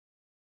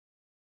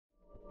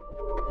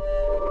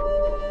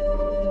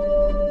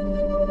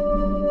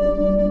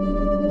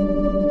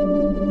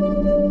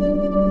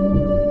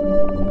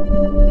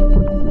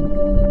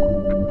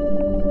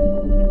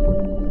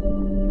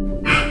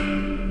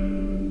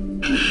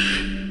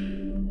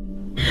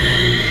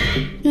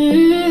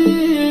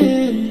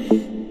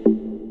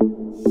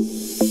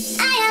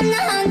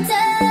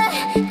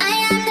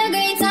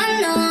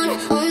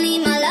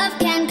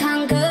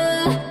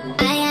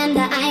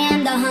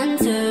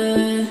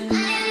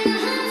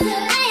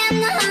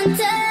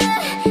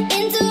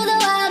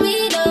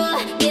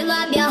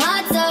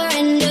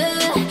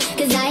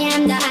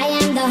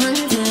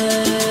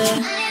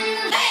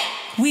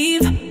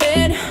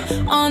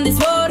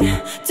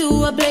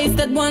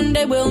that one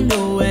day we'll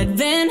know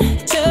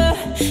adventure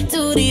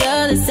to the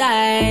other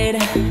side.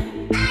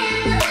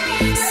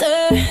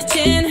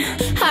 Searching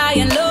high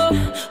and low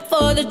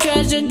for the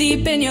treasure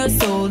deep in your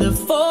soul. The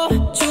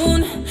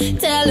fortune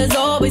teller's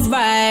always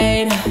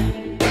right.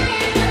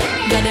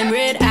 Got them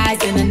red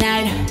eyes in the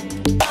night,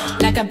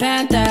 like a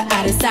panther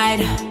out of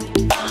sight.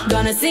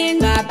 Gonna sing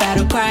my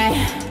battle cry,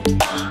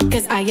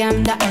 'cause I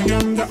am the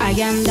hunter. I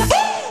am the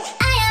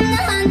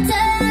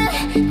hunter.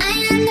 I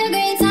am the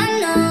great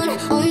unknown.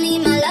 Only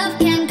my love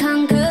can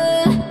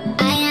conquer.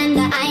 I am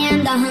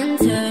the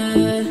hunter.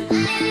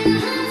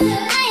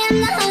 I am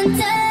the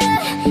hunter.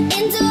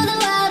 Into the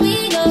wild we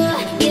go.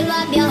 Give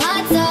up your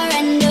heart,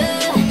 surrender.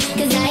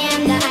 'Cause I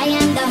am the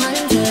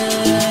hunter.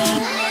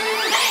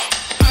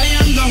 I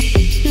am the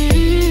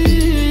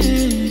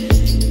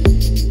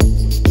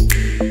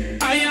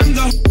I am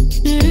the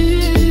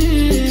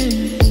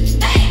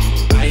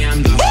I am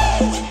the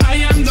I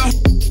am the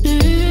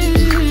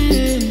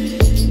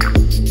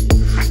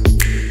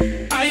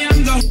I am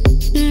the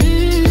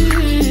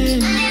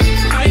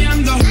I am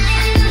the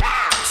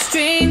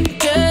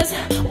Strangers,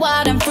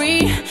 wild and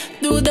free,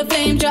 through the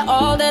flames you're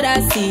all that I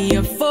see.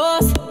 A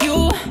force you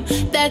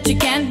that you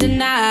can't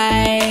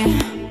deny.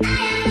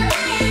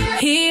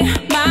 Hear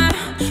my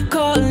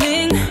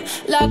calling,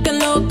 lock and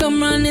low, come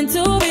running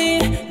to me,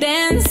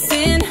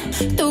 dancing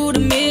through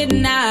the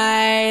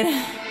midnight.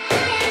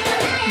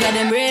 Got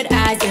them red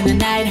eyes in the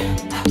night,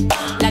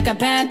 like a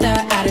panther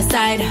out of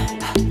sight.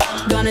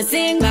 Gonna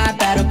sing my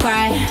battle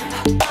cry,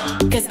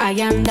 'cause I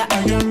am the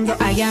hunter.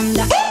 I am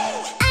the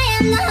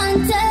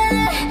hunter.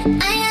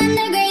 I am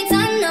the great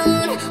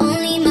unknown.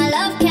 Only my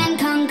love can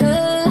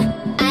conquer.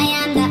 I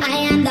am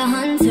the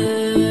hunter.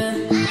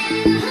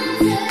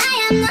 I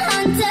am the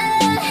hunter.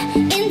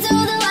 Into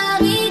the wild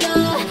we go.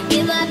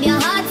 Give up your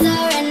heart,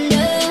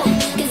 surrender.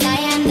 'Cause I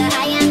am the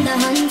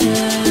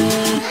hunter.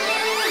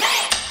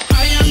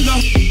 I am the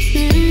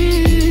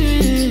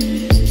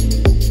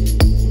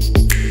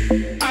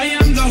I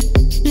am the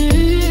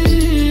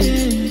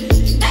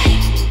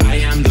I am the I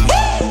am the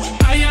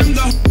I am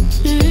the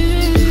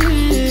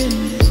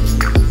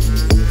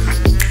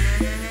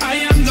I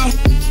am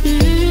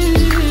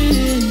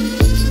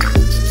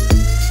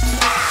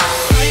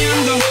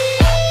the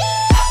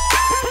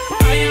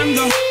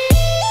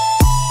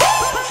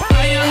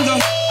I am the I am the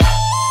I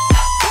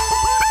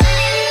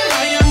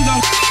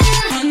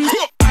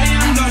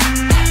am the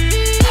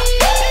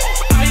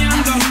I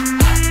am the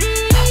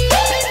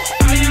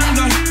I am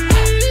the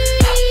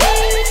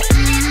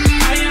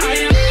I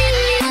am the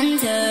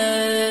Hunter.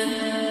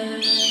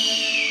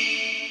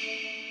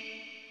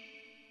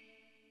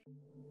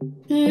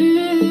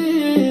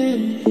 Mm-hmm.